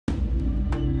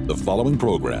The following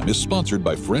program is sponsored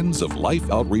by Friends of Life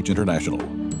Outreach International.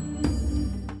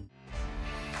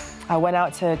 I went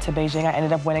out to Beijing. I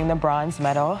ended up winning the bronze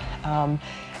medal. And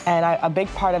a big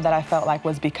part of that I felt like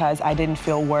was because I didn't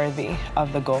feel worthy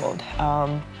of the gold.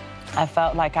 I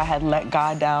felt like I had let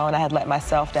God down. I had let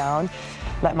myself down,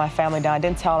 let my family down. I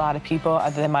didn't tell a lot of people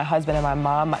other than my husband and my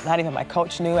mom. Not even my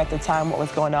coach knew at the time what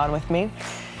was going on with me.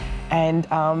 And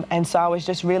so I was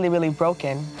just really, really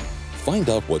broken. Find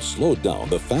out what slowed down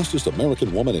the fastest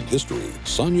American woman in history,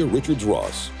 Sanya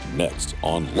Richards-Ross, next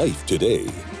on Life Today.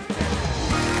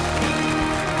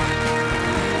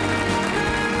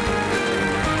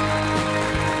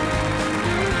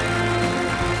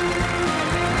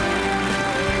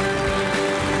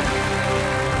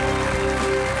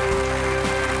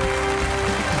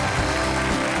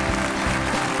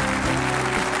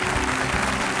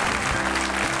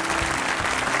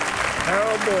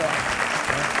 Oh, boy.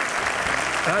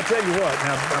 I'll tell you what,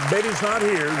 now, Betty's not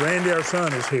here. Randy, our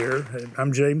son, is here.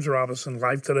 I'm James Robinson.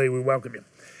 Life Today, we welcome you.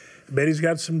 Betty's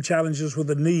got some challenges with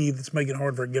a knee that's making it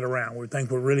hard for her to get around. We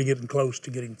think we're really getting close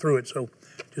to getting through it, so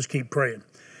just keep praying.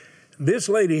 This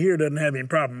lady here doesn't have any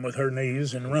problem with her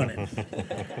knees and running.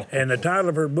 And the title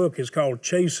of her book is called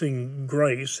Chasing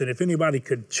Grace. And if anybody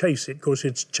could chase it, of course,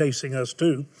 it's chasing us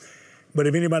too, but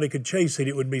if anybody could chase it,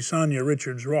 it would be Sanya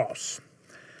Richards-Ross.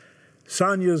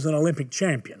 Sanya is an Olympic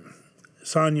champion.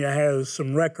 Sanya has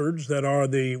some records that are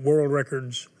the world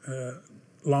records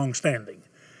long-standing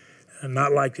and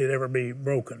not likely to ever be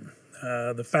broken.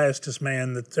 The fastest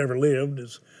man that's ever lived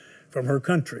is from her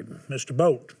country, Mr.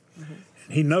 Bolt. Mm-hmm.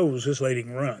 He knows this lady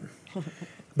can run.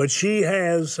 But she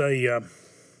has a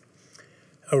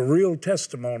real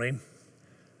testimony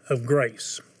of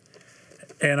grace.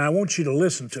 And I want you to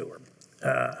listen to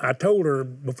her. I told her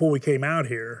before we came out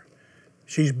here,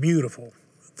 she's beautiful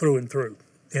through and through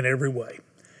in every way.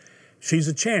 She's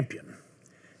a champion,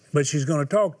 but she's going to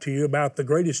talk to you about the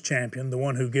greatest champion, the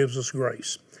one who gives us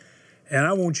grace. And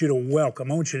I want you to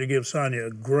give Sanya a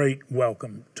great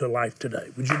welcome to Life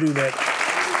Today. Would you do that?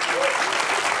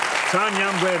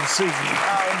 Sanya, I'm glad to see you. Oh,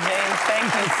 James,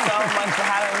 thank you so much for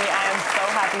having me. I am so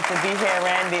happy to be here,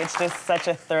 Randy. It's just such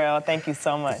a thrill. Thank you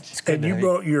so much. And you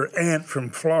brought your aunt from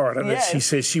Florida. Yes. She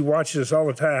says she watches us all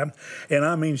the time. And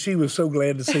I mean, she was so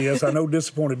glad to see us. I know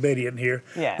disappointed Betty in here,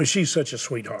 yeah. But she's such a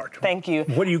sweetheart. Thank you.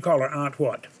 What do you call her, Aunt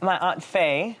what? My Aunt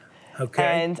Faye. Okay.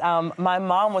 And my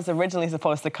mom was originally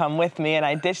supposed to come with me, and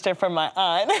I ditched her for my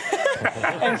aunt.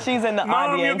 And she's in the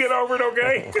Mom, audience. you get over it,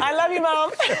 okay? I love you,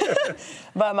 Mom.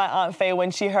 But my Aunt Faye,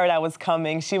 when she heard I was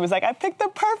coming, she was like, I picked the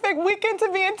perfect weekend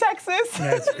to be in Texas.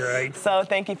 That's great. So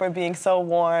thank you for being so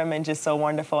warm and just so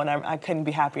wonderful, and I couldn't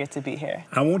be happier to be here.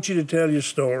 I want you to tell your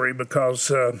story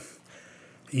because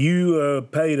you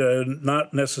paid a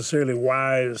not necessarily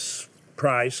wise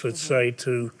price, let's say,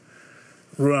 to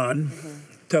run. Mm-hmm.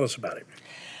 Tell us about it.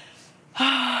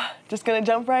 Just gonna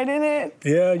jump right in it?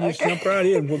 Yeah, just jump right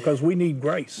in because we need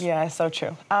grace. Yeah, so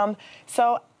true. It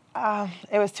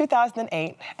was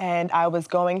 2008, and I was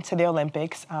going to the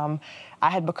Olympics. I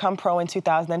had become pro in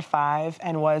 2005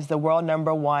 and was the world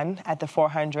 #1 at the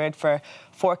 400 for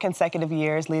 4 consecutive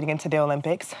years leading into the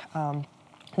Olympics.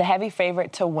 The heavy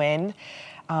favorite to win.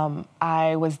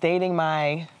 I was dating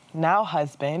my now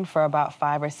husband for about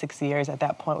 5 or 6 years. At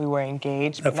that point, we were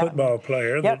engaged. A football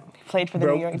player. Yep, played for the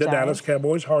New York Giants. The Dallas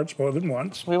Cowboys' hearts more than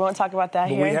once. We won't talk about that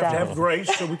but here in Dallas. We have to have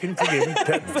grace so we can forgive him.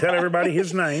 Tell everybody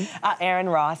his name. Aaron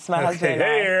Ross, my husband and I.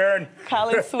 Hey, Aaron.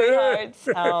 College sweethearts.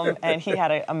 And he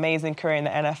had an amazing career in the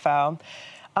NFL.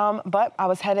 But I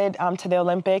was headed to the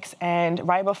Olympics, and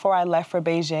right before I left for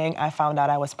Beijing, I found out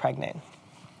I was pregnant.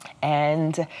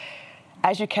 And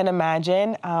as you can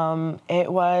imagine,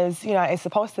 it was, it's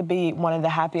supposed to be one of the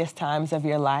happiest times of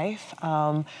your life.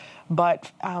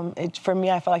 But for me,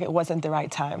 I felt like it wasn't the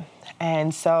right time.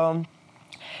 And so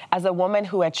as a woman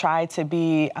who had tried to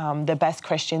be the best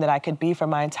Christian that I could be for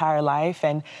my entire life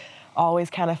and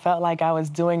always kind of felt like I was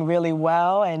doing really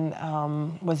well and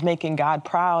was making God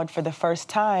proud for the first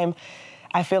time,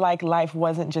 I feel like life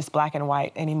wasn't just black and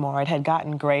white anymore. It had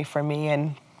gotten gray for me,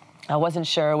 and I wasn't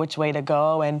sure which way to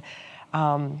go. And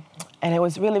it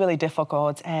was really, really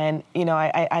difficult. And,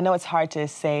 I know it's hard to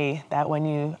say that when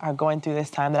you are going through this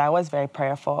time, that I was very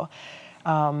prayerful.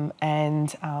 I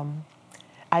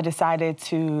decided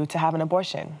to have an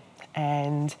abortion.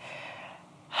 And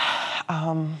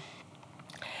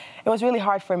it was really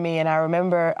hard for me. And I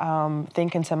remember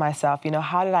thinking to myself,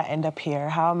 how did I end up here?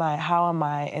 How am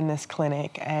I in this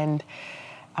clinic? And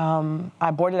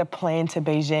I boarded a plane to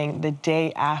Beijing the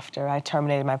day after I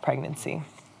terminated my pregnancy.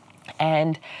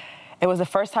 And It was the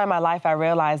first time in my life I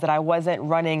realized that I wasn't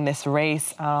running this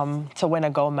race to win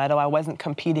a gold medal. I wasn't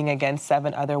competing against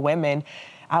 7 other women.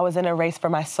 I was in a race for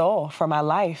my soul, for my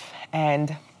life.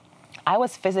 And I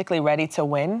was physically ready to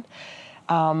win,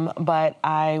 but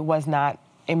I was not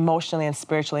emotionally and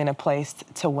spiritually in a place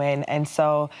to win. And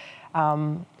so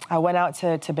I went out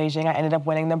to Beijing. I ended up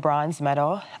winning the bronze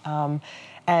medal. And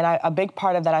a big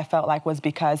part of that I felt like was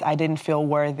because I didn't feel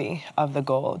worthy of the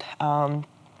gold.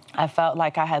 I felt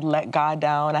like I had let God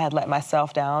down. I had let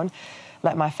myself down,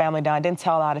 let my family down. I didn't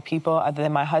tell a lot of people other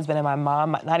than my husband and my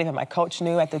mom. Not even my coach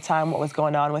knew at the time what was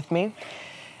going on with me.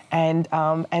 And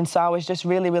so I was just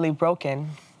really, really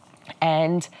broken.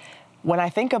 And when I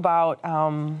think about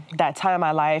that time in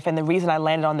my life, and the reason I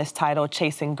landed on this title,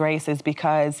 Chasing Grace, is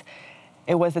because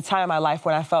it was the time in my life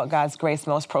when I felt God's grace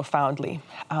most profoundly.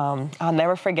 I'll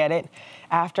never forget it.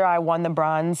 After I won the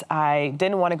bronze, I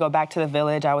didn't want to go back to the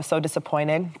village. I was so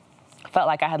disappointed. Felt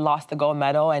like I had lost the gold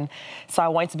medal, and so I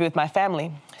wanted to be with my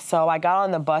family. So I got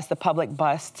on the bus, the public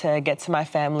bus, to get to my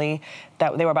family.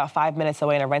 They were about 5 minutes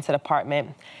away in a rented apartment.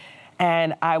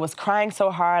 And I was crying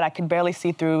so hard, I could barely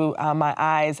see through my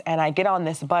eyes. And I get on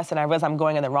this bus, and I realize I'm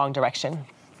going in the wrong direction.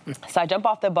 So I jump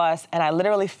off the bus, and I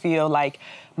literally feel like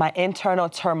my internal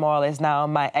turmoil is now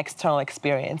my external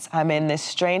experience. I'm in this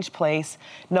strange place.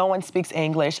 No one speaks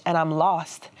English, and I'm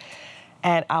lost.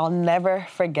 And I'll never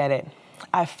forget it.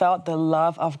 I felt the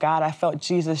love of God. I felt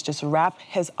Jesus just wrap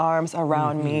his arms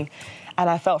around me, and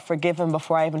I felt forgiven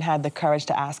before I even had the courage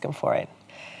to ask him for it.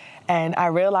 And I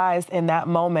realized in that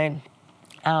moment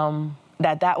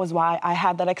that was why I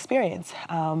had that experience.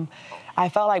 I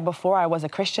felt like before I was a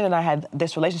Christian and I had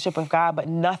this relationship with God, but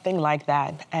nothing like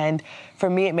that. And for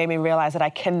me, it made me realize that I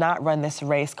cannot run this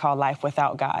race called life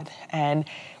without God. And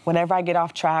whenever I get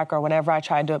off track or whenever I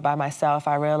try to do it by myself,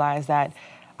 I realize that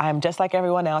I'm just like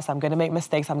everyone else. I'm going to make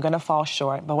mistakes. I'm going to fall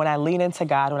short. But when I lean into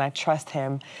God, when I trust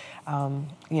him,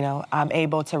 I'm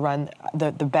able to run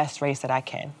the best race that I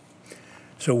can.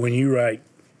 So when you write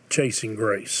Chasing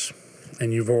Grace,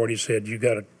 and you've already said you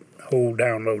got a whole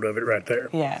download of it right there.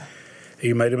 Yeah.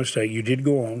 You made a mistake. You did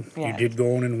go on. Yeah. You did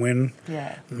go on and win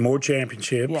more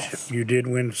championships. Yes. You did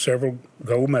win several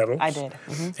gold medals. I did.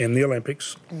 In the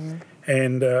Olympics.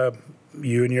 And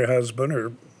you and your husband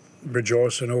are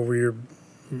rejoicing over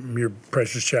your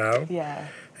precious child. Yeah.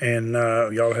 And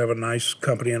y'all have a nice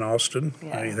company in Austin.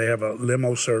 Yeah. They have a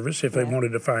limo service if they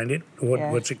wanted to find it.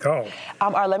 What's it called?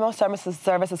 Our limo service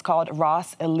is called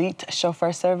Ross Elite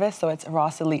Chauffeur Service, so it's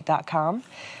rosselite.com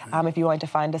if you wanted to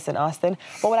find us in Austin.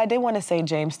 But what I did want to say,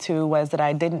 James, too, was that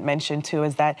I didn't mention, too,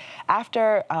 is that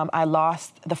after I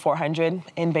lost the 400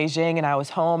 in Beijing and I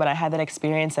was home and I had that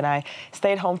experience and I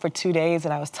stayed home for 2 days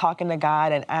and I was talking to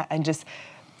God and just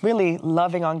really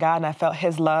loving on God, and I felt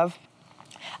his love.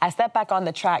 I stepped back on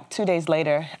the track 2 days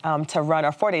later to run,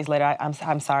 or 4 days later,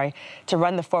 to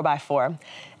run the 4x4.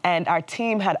 And our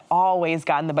team had always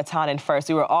gotten the baton in first.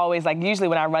 We were always, usually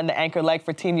when I run the anchor leg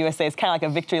for Team USA, it's kind of like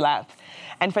a victory lap.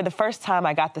 And for the first time,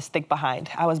 I got the stick behind.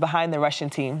 I was behind the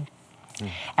Russian team.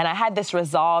 And I had this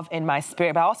resolve in my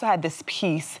spirit, but I also had this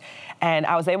peace. And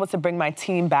I was able to bring my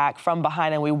team back from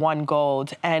behind, and we won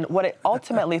gold. And what it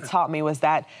ultimately taught me was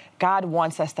that God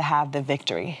wants us to have the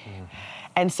victory.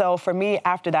 And so for me,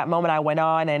 after that moment, I went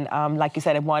on and, like you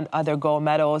said, I won other gold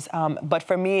medals. But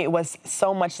for me, it was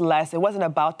so much less. It wasn't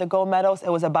about the gold medals. It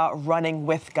was about running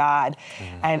with God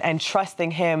and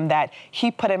trusting him that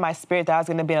he put in my spirit that I was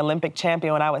going to be an Olympic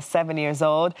champion when I was 7 years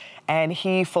old. And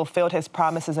he fulfilled his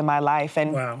promises in my life.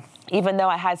 And wow. Even though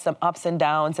I had some ups and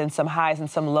downs and some highs and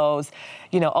some lows,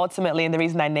 ultimately, and the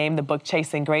reason I named the book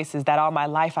Chasing Grace is that all my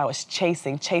life I was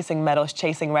chasing medals,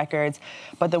 chasing records.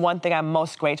 But the one thing I'm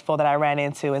most grateful that I ran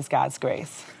into is God's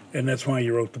grace. And that's why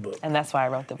you wrote the book. And that's why I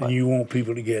wrote the book. And you want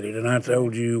people to get it. And I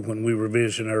told you when we were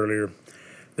visiting earlier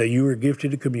that you were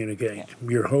gifted to communicate. Yeah.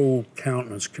 Your whole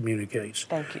countenance communicates.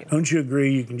 Thank you. Don't you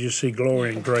agree you can just see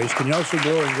glory and grace? Can y'all see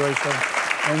glory and grace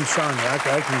on Sanya?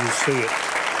 I can just see it.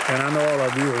 And I know all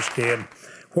our viewers can.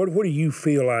 What do you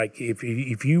feel like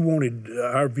if you wanted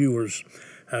our viewers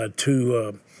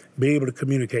to be able to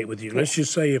communicate with you? Let's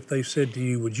just say if they said to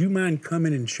you, would you mind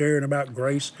coming and sharing about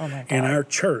grace in our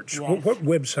church? Yes. What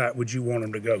website would you want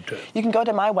them to go to? You can go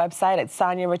to my website at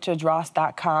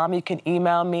SanyaRichards-Ross.com. You can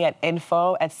email me at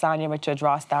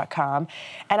info@SanyaRichards-Ross.com.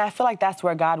 And I feel like that's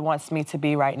where God wants me to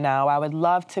be right now. I would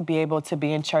love to be able to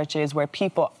be in churches where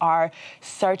people are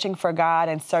searching for God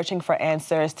and searching for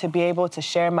answers, to be able to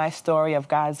share my story of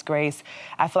God's grace.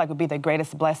 I feel like would be the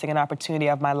greatest blessing and opportunity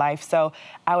of my life. So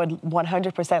I would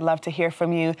 100% love to hear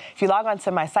from you. If you log on to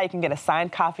my site, you can get a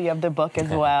signed copy of the book as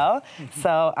well.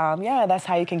 So, that's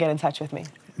how you can get in touch with me.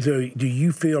 So do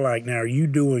you feel like now, are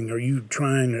you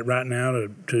trying right now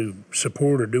to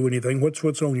support or do anything?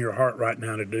 What's on your heart right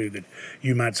now to do that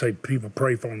you might say, people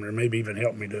pray for me or maybe even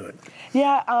help me do it?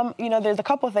 Yeah, there's a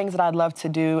couple of things that I'd love to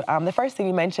do. The first thing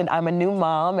you mentioned, I'm a new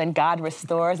mom and God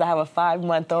restores. I have a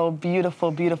 5-month-old, beautiful,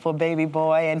 beautiful baby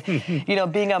boy. And,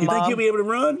 being a mom. You think you'll be able to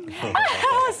run?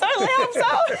 I certainly hope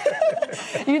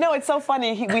so. It's so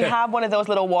funny. We have one of those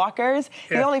little walkers.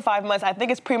 He's only 5 months. I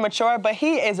think it's premature, but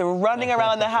he is running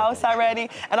around the house already.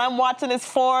 And I'm watching his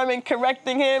form and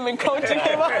correcting him and coaching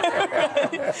him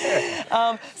already.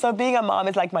 So being a mom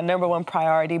is like my number one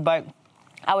priority. But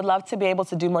I would love to be able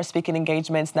to do more speaking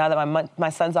engagements now that my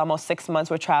son's almost 6 months.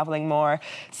 We're traveling more.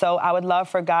 So I would love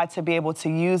for God to be able to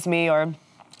use me, or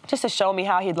just to show me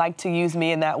how he'd like to use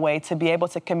me in that way, to be able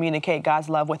to communicate God's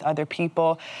love with other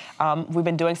people. We've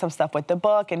been doing some stuff with the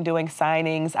book and doing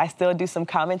signings. I still do some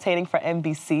commentating for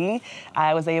NBC.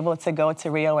 I was able to go to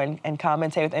Rio and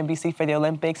commentate with NBC for the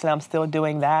Olympics, and I'm still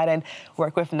doing that, and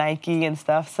work with Nike and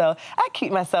stuff. So I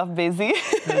keep myself busy.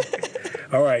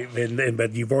 All right,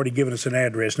 but you've already given us an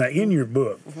address. Now, in your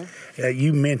book,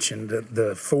 you mentioned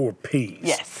the 4 Ps.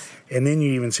 Yes. And then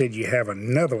you even said you have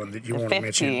another one that you want to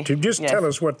mention. Tell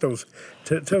us what those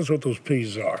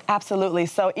P's are. Absolutely.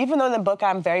 So even though in the book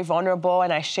I'm very vulnerable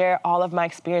and I share all of my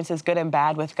experiences, good and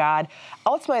bad, with God,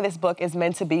 ultimately this book is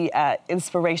meant to be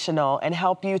inspirational and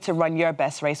help you to run your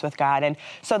best race with God. And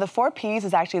so the 4 Ps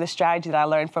is actually the strategy that I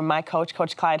learned from my coach,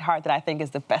 Coach Clyde Hart, that I think is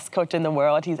the best coach in the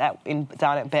world. He's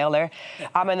down at Baylor.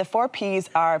 And the 4 Ps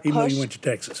are push. Even though you went to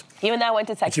Texas. Even though I went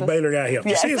to Texas. But your Baylor guy helped.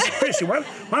 Yes. You see, as a Christian,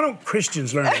 why don't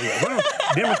Christians learn to do that? Why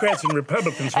don't Democrats and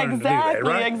Republicans learn to do that,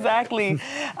 right? Exactly.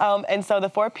 And so the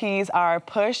 4 Ps are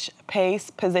push, pace,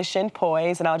 position,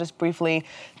 poise, and I'll just briefly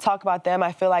talk about them.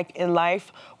 I feel like in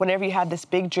life, whenever you have this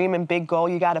big dream and big goal,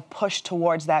 you got to push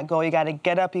towards that goal. You got to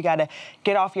get up, you got to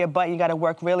get off your butt, you got to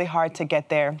work really hard to get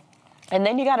there. And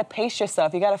then you got to pace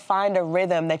yourself. You got to find a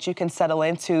rhythm that you can settle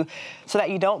into so that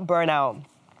you don't burn out.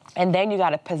 And then you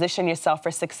got to position yourself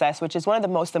for success, which is one of the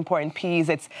most important Ps.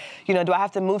 It's, do I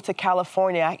have to move to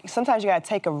California? Sometimes you got to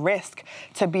take a risk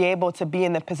to be able to be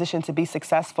in the position to be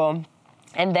successful.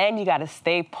 And then you got to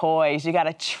stay poised. You got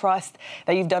to trust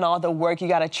that you've done all the work. You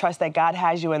got to trust that God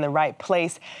has you in the right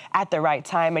place at the right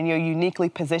time, and you're uniquely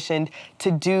positioned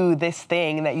to do this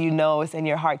thing that you know is in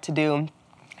your heart to do.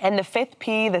 And the 5th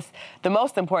P, the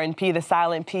most important P, the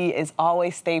silent P, is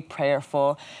always stay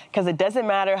prayerful. Because it doesn't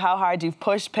matter how hard you've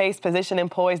pushed, paced, positioned, and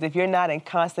poised. If you're not in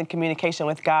constant communication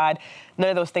with God,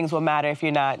 none of those things will matter if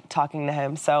you're not talking to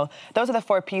him. So those are the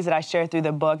 4 Ps that I share through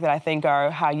the book that I think are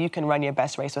how you can run your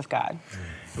best race with God.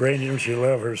 Randy, don't you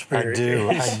love her spirit?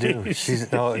 I do.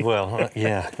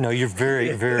 No, you're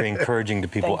very, very encouraging to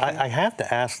people. I have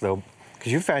to ask, though,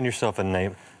 because you found yourself in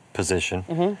a position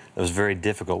that was very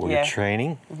difficult with your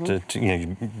training.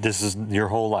 This is your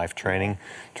whole life, training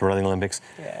to run the Olympics.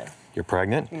 Yeah. You're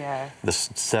pregnant. Yeah. The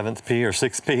 7th P or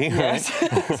 6th P,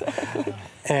 right?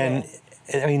 And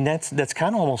I mean, that's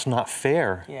kind of almost not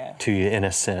fair to you in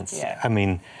a sense. Yeah. I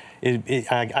mean,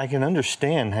 I can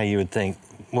understand how you would think,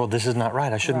 well, this is not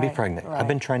right. I shouldn't be pregnant. I've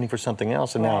been training for something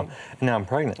else, and now I'm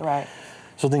pregnant. Right.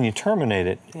 So then you terminate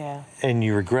it, and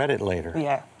you regret it later.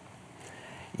 Yeah.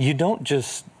 You don't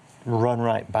just run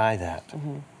right by that.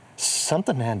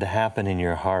 Something had to happen in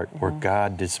your heart where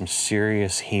God did some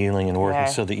serious healing and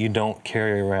working so that you don't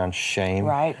carry around shame,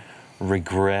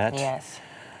 regret,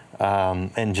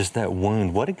 and just that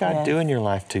wound. What did God do in your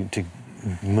life to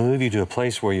move you to a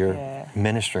place where you're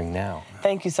ministering now?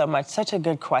 Thank you so much. Such a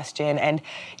good question. And,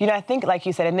 I think, like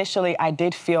you said, initially I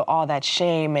did feel all that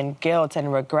shame and guilt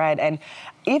and regret. And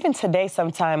even today,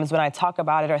 sometimes when I talk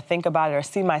about it or think about it or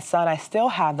see my son, I still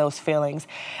have those feelings.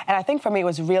 And I think for me, it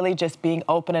was really just being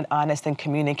open and honest and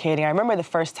communicating. I remember the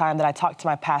first time that I talked to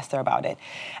my pastor about it.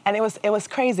 And it was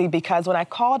crazy because when I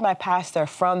called my pastor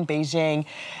from Beijing,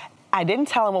 I didn't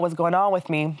tell him what was going on with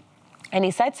me. And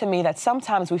he said to me that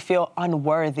sometimes we feel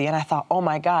unworthy. And I thought, oh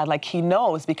my God, like he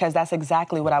knows, because that's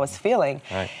exactly what I was feeling.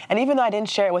 Right. And even though I didn't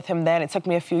share it with him then, it took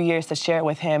me a few years to share it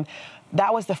with him.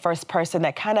 That was the first person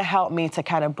that kind of helped me to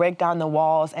kind of break down the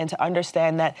walls and to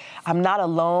understand that I'm not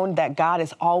alone, that God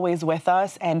is always with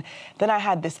us. And then I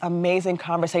had this amazing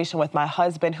conversation with my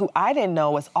husband, who I didn't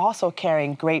know was also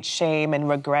carrying great shame and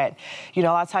regret. A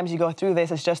lot of times you go through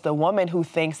this, it's just the woman who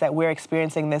thinks that we're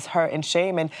experiencing this hurt and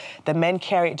shame, and the men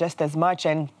carry it just as much.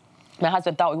 And my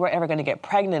husband thought we weren't ever going to get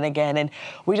pregnant again. And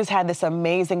we just had this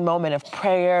amazing moment of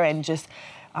prayer and just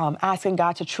asking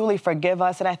God to truly forgive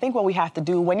us. And I think what we have to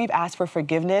do when you've asked for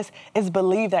forgiveness is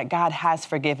believe that God has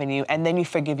forgiven you, and then you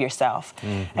forgive yourself.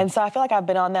 And so I feel like I've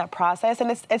been on that process,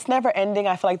 and it's never ending.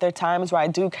 I feel like there are times where I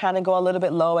do kind of go a little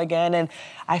bit low again, and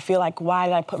I feel like, why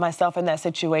did I put myself in that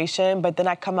situation? But then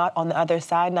I come out on the other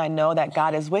side, and I know that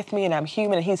God is with me, and I'm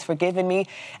human, and He's forgiven me,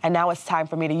 and now it's time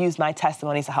for me to use my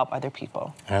testimonies to help other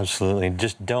people. Absolutely.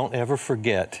 Just don't ever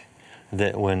forget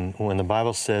that when the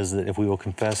Bible says that if we will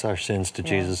confess our sins to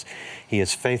Jesus, He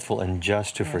is faithful and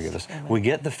just to forgive us. Amen. We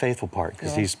get the faithful part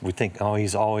because we think, oh,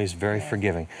 He's always very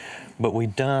forgiving. But we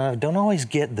don't always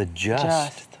get the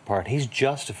just part. He's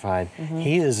justified.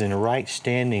 He is in right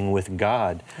standing with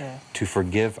God to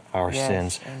forgive our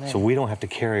sins. Amen. So we don't have to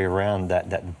carry around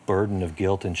that burden of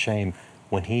guilt and shame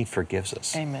when He forgives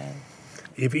us. Amen.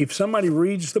 If somebody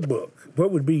reads the book,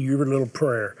 what would be your little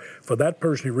prayer for that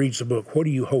person who reads the book? What do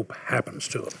you hope happens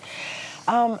to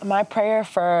them? My prayer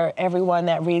for everyone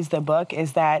that reads the book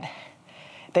is that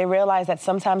they realize that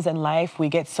sometimes in life we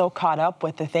get so caught up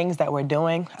with the things that we're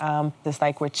doing. It's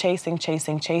like we're chasing,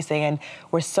 and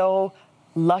we're so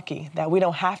lucky that we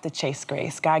don't have to chase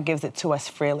grace. God gives it to us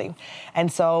freely.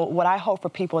 And so what I hope for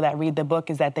people that read the book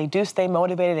is that they do stay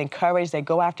motivated, encouraged, they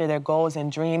go after their goals and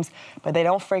dreams, but they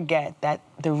don't forget that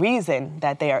the reason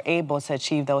that they are able to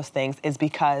achieve those things is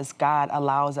because God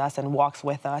allows us and walks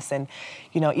with us. And,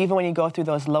 you know, even when you go through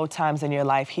those low times in your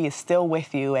life, He is still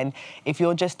with you. And if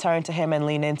you'll just turn to Him and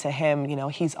lean into Him, you know,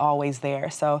 He's always there.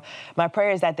 So my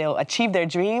prayer is that they'll achieve their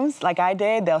dreams like I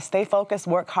did. They'll stay focused,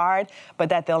 work hard, but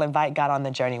that they'll invite God on the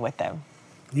journey with them.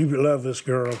 You love this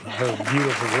girl, her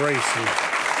beautiful grace, and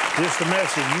just the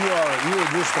message. You are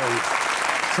just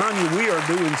Sanya, we are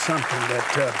doing something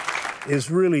that is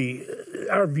really,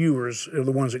 our viewers are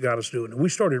the ones that got us doing it. We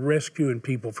started rescuing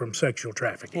people from sexual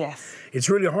trafficking. Yes. It's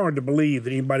really hard to believe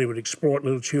that anybody would exploit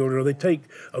little children, or they take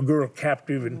a girl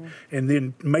captive and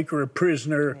then make her a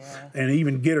prisoner and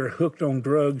even get her hooked on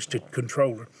drugs to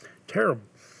control her. Terrible.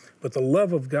 But the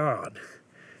love of God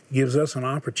gives us an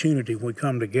opportunity when we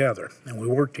come together and we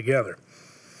work together.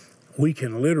 We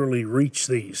can literally reach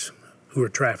these who are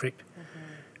trafficked.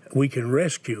 We can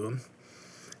rescue them,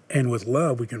 and with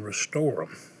love we can restore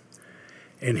them.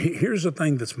 And here's the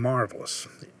thing that's marvelous.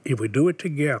 If we do it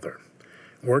together,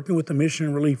 working with the mission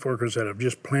and relief workers that have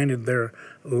just planted their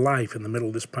life in the middle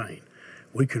of this pain,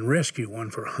 we can rescue one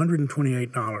for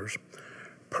 $128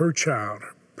 per child,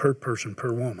 per person,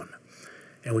 per woman.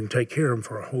 And we can take care of them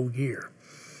for a whole year.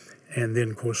 And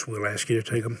then, of course, we'll ask you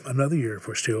to take them another year if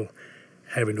we're still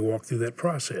having to walk through that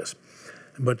process.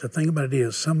 But the thing about it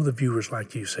is, some of the viewers,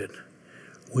 like you said,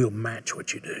 will match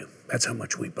what you do. That's how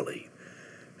much we believe.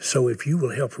 So if you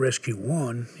will help rescue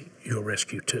one, you'll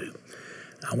rescue two.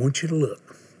 I want you to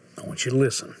look. I want you to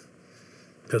listen,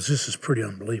 because this is pretty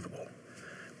unbelievable.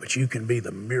 But you can be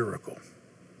the miracle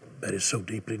that is so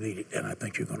deeply needed, and I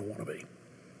think you're going to want to be.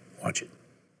 Watch it.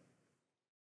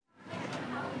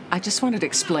 I just wanted to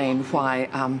explain why,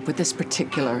 with this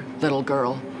particular little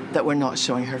girl, that we're not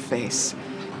showing her face.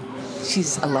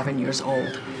 She's 11 years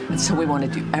old, and so we want to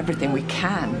do everything we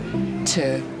can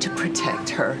to protect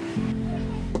her.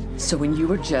 So when you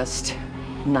were just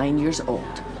 9 years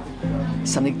old,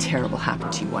 something terrible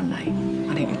happened to you one night.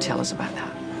 Why don't you tell us about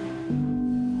that?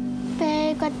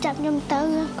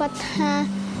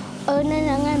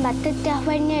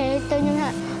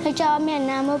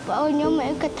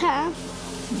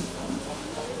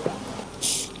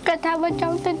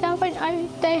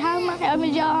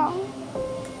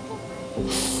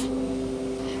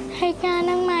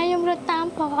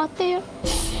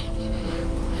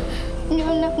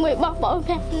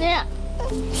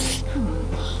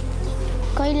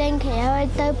 Coi lên khẽ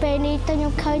tới bên đi tôi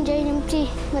nhung khơi dây nhung chi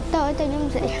mà tôi nhung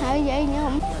dậy hai dây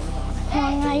nhung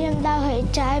hoàng ngày em đau hệ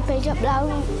trái về chập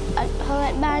lâu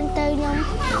hồi ban tôi nhung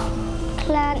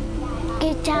lan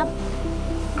kia chắp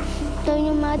tôi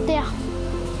nhung mơ tiệt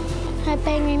hai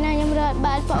bên ngày nay nhung rợt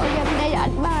bạn vợ nhung đây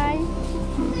ăn bài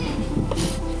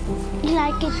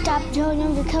lại kia chắp cho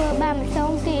nhung được thưa ba mà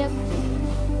xong tiệt.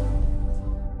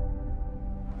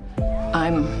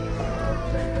 I'm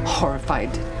horrified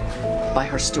by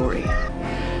her story.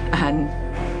 And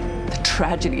the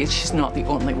tragedy is she's not the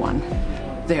only one.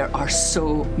 There are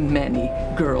so many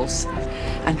girls.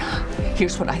 And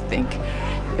here's what I think.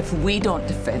 If we don't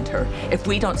defend her, if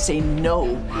we don't say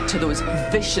no to those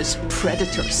vicious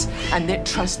predators, and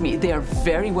trust me, they are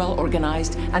very well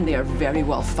organized and they are very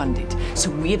well funded. So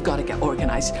we've got to get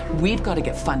organized. We've got to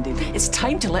get funded. It's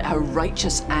time to let our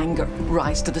righteous anger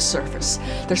rise to the surface.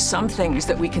 There's some things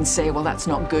that we can say, well, that's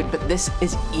not good, but this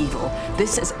is evil.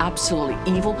 This is absolutely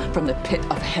evil from the pit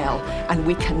of hell, and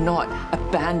we cannot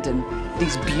abandon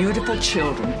these beautiful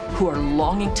children who are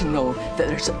longing to know that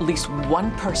there's at least one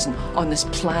person on this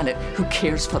planet who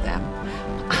cares for them.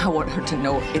 I want her to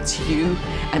know it's you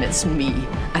and it's me,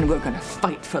 and we're going to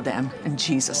fight for them in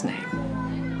Jesus' name.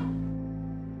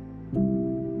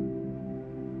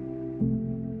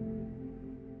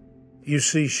 You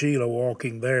see Sheila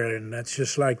walking there, and that's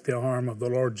just like the arm of the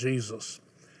Lord Jesus.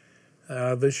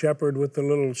 The shepherd with the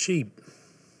little sheep.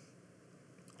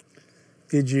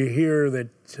 Did you hear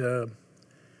that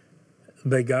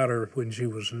they got her when she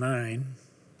was 9,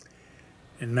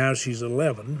 and now she's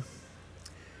 11?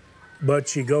 But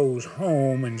she goes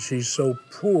home, and she's so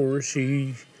poor,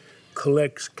 she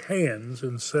collects cans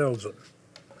and sells them.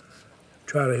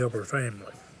 Try to help her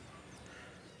family.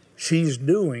 She's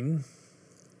doing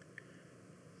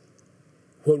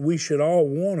what we should all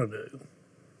want to do,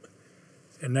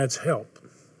 and that's help.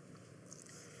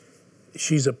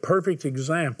 She's a perfect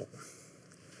example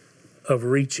of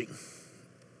reaching.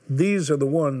 These are the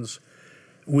ones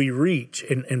we reach,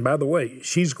 and by the way,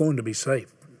 she's going to be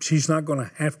safe. She's not going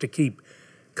to have to keep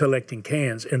collecting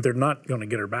cans, and they're not going to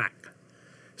get her back.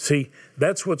 See,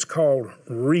 that's what's called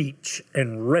reach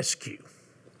and rescue.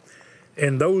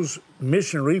 And those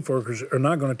mission relief workers are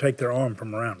not going to take their arm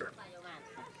from around her.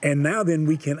 And now then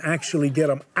we can actually get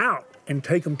them out and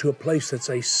take them to a place that's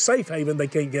a safe haven. They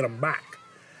can't get them back.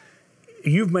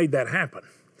 You've made that happen.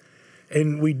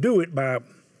 And we do it by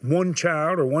one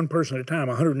child or one person at a time,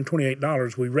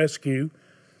 $128. We rescue,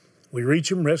 we reach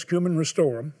them, rescue them, and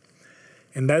restore them.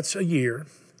 And that's a year.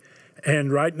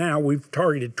 And right now we've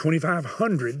targeted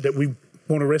 2,500 that we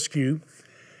want to rescue.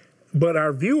 But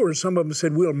our viewers, some of them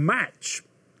said, we will match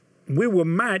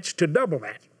to double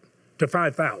that, to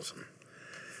 5,000.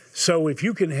 So if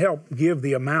you can help give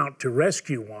the amount to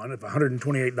rescue one of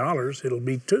 $128, it'll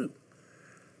be 2.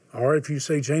 Or if you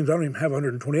say, James, I don't even have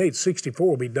 128, 64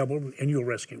 will be doubled, and you'll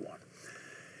rescue one.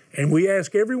 And we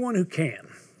ask everyone who can,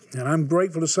 and I'm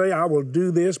grateful to say I will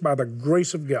do this by the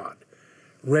grace of God,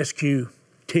 rescue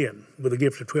 10 with a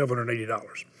gift of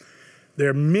 $1,280. There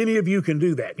are many of you can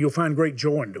do that. You'll find great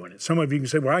joy in doing it. Some of you can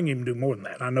say, well, I can even do more than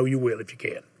that. I know you will if you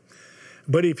can.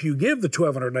 But if you give the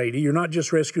 $1,280, you're not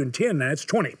just rescuing 10 now, it's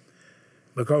 20,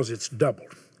 because it's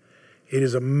doubled. It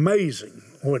is amazing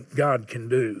what God can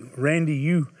do.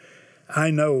 Randy, I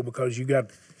know because you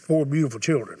got 4 beautiful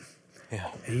children.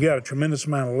 Yeah. And you got a tremendous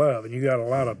amount of love, and you got a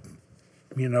lot of,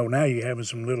 now you're having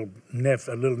some little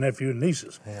nephew and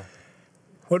nieces. Yeah.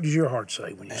 What does your heart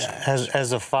say when you see this?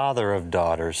 As a father of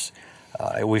daughters,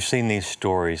 we've seen these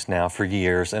stories now for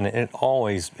years, and it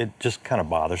just kind of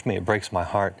bothers me. It breaks my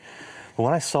heart. But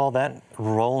when I saw that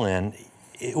roll in,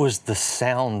 it was the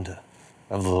sound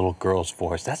of the little girl's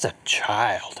voice. That's a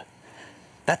child.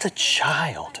 That's a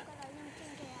child.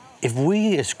 If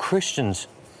we as Christians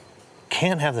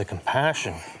can't have the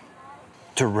compassion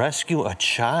to rescue a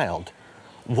child,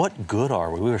 what good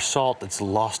are we? We are salt that's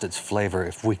lost its flavor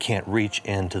if we can't reach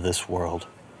into this world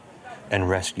and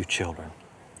rescue children.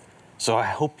 So I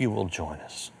hope you will join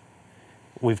us.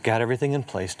 We've got everything in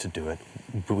place to do it.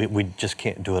 We just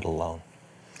can't do it alone.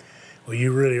 Well,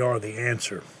 you really are the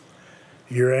answer.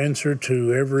 Your answer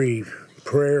to every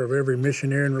prayer of every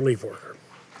missionary and relief worker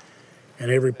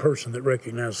and every person that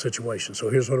recognizes the situation. So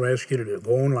here's what I ask you to do.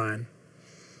 Go online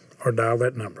or dial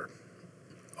that number.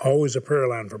 Always a prayer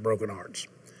line for broken hearts,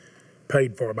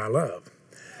 paid for by love.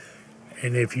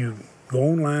 And if you go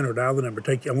online or dial the number,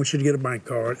 I want you to get a bank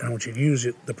card, and I want you to use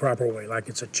it the proper way, like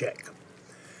it's a check.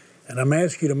 And I'm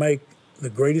asking you to make the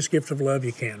greatest gift of love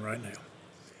you can right now.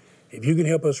 If you can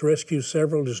help us rescue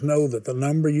several, just know that the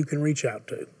number you can reach out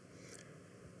to,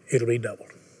 it'll be doubled.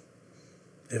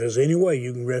 If there's any way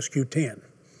you can rescue 10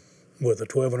 with a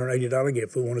 $1,280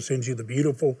 gift, we want to send you the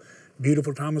beautiful,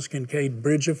 beautiful Thomas Kincaid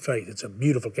Bridge of Faith. It's a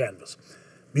beautiful canvas,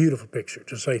 beautiful picture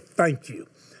to say thank you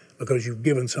because you've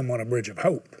given someone a bridge of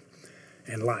hope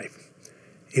and life.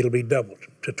 It'll be doubled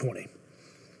to 20.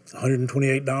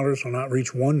 $128 will not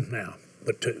reach 1 now,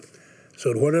 but 2.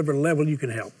 So at whatever level you can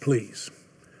help, please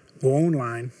go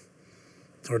online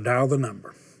or dial the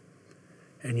number,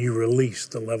 and you release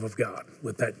the love of God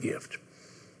with that gift.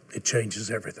 It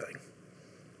changes everything.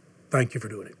 Thank you for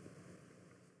doing it.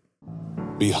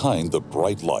 Behind the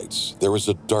bright lights, there is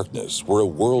a darkness where a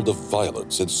world of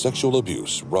violence and sexual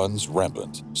abuse runs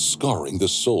rampant, scarring the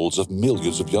souls of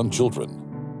millions of young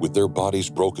children. With their bodies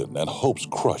broken and hopes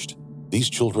crushed, these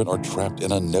children are trapped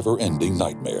in a never-ending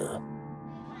nightmare.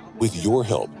 With your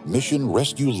help, Mission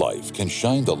Rescue Life can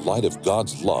shine the light of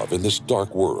God's love in this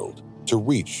dark world to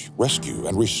reach, rescue,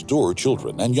 and restore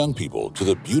children and young people to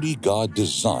the beauty God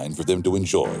designed for them to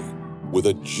enjoy. With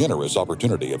a generous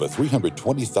opportunity of a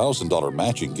 $320,000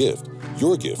 matching gift,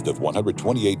 your gift of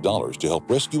 $128 to help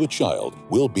rescue a child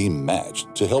will be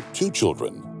matched to help 2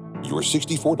 children. Your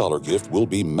 $64 gift will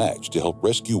be matched to help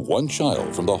rescue 1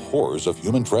 child from the horrors of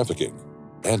human trafficking.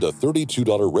 And a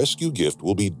 $32 rescue gift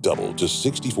will be doubled to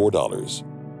 $64.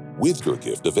 With your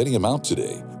gift of any amount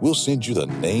today, we'll send you the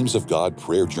Names of God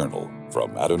prayer journal.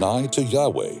 From Adonai to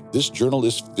Yahweh, this journal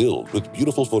is filled with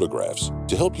beautiful photographs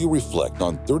to help you reflect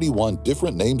on 31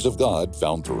 different names of God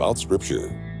found throughout Scripture.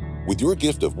 With your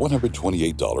gift of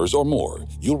 $128 or more,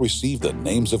 you'll receive the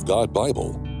Names of God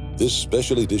Bible. This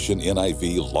special edition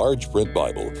NIV large print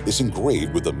Bible is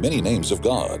engraved with the many names of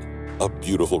God, a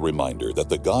beautiful reminder that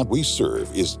the God we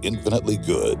serve is infinitely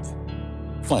good.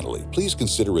 Finally, please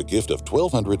consider a gift of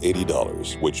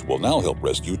 $1,280, which will now help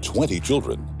rescue 20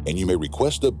 children, and you may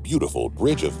request a beautiful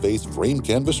Bridge of Faith framed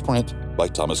canvas print by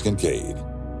Thomas Kincaid.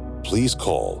 Please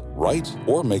call, write,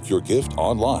 or make your gift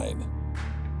online.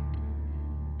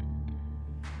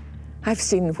 I've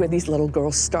seen where these little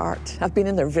girls start. I've been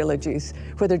in their villages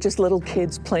where they're just little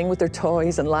kids playing with their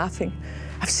toys and laughing.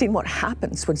 I've seen what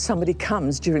happens when somebody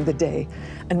comes during the day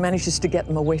and manages to get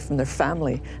them away from their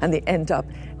family, and they end up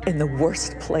in the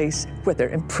worst place where they're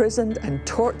imprisoned and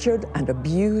tortured and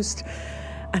abused.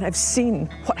 And I've seen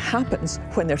what happens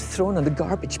when they're thrown in the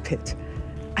garbage pit.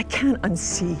 I can't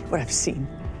unsee what I've seen.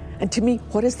 And to me,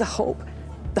 what is the hope?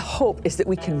 The hope is that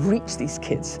we can reach these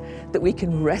kids, that we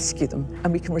can rescue them,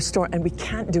 and we can restore, and we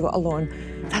can't do it alone.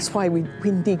 That's why we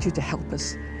need you to help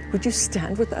us. Would you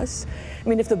stand with us? I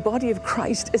mean, if the body of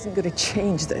Christ isn't going to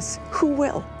change this, who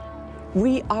will?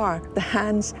 We are the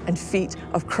hands and feet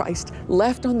of Christ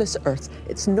left on this earth.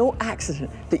 It's no accident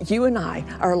that you and I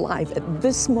are alive at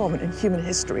this moment in human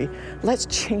history. Let's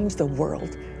change the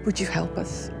world. Would you help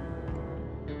us?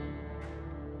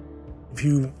 If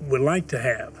you would like to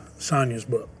have Sanya's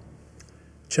book,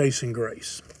 Chasing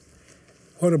Grace,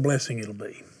 what a blessing it'll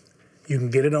be. You can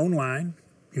get it online.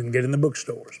 You can get it in the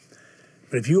bookstores.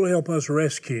 But if you'll help us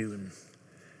rescue and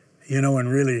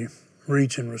really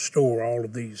reach and restore all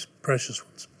of these precious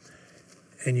ones,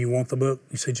 and you want the book,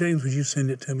 you say, James, would you send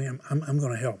it to me? I'm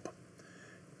going to help.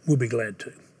 We'll be glad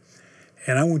to.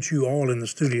 And I want you all in the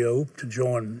studio to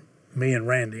join me and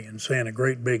Randy in saying a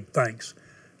great big thanks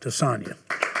to Sanya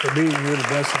for being here to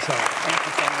bless us all. Thank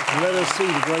you so much. Let us see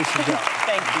the grace of God.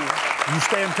 Thank you. You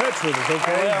stay in touch with us,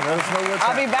 okay? Let us know what's happening.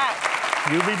 I'll be back.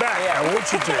 You'll be back. Yeah. I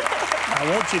want you to. I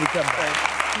want you to come back.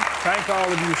 Thank all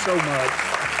of you so much.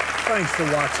 Thanks for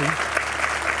watching.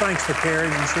 Thanks for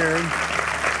caring and sharing.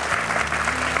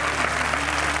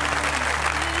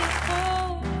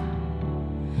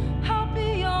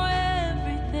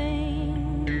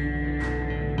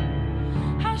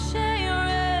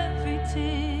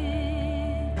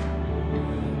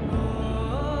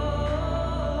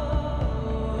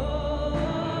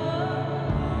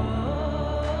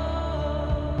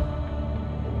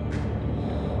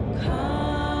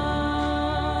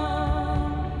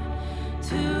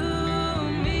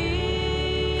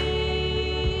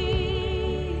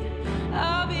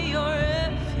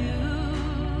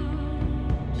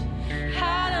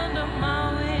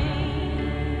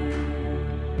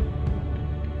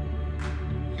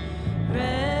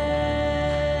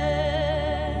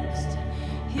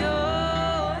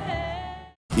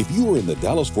 If you are in the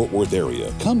Dallas-Fort Worth area,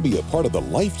 come be a part of the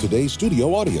Life Today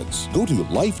studio audience. Go to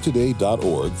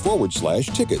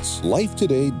lifetoday.org/tickets.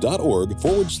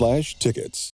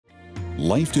 lifetoday.org/tickets.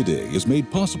 Life Today is made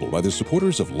possible by the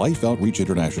supporters of Life Outreach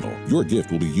International. Your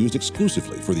gift will be used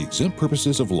exclusively for the exempt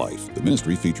purposes of life. The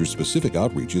ministry features specific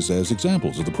outreaches as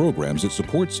examples of the programs it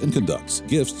supports and conducts.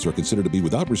 Gifts are considered to be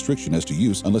without restriction as to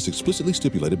use unless explicitly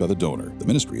stipulated by the donor. The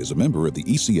ministry is a member of the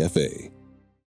ECFA.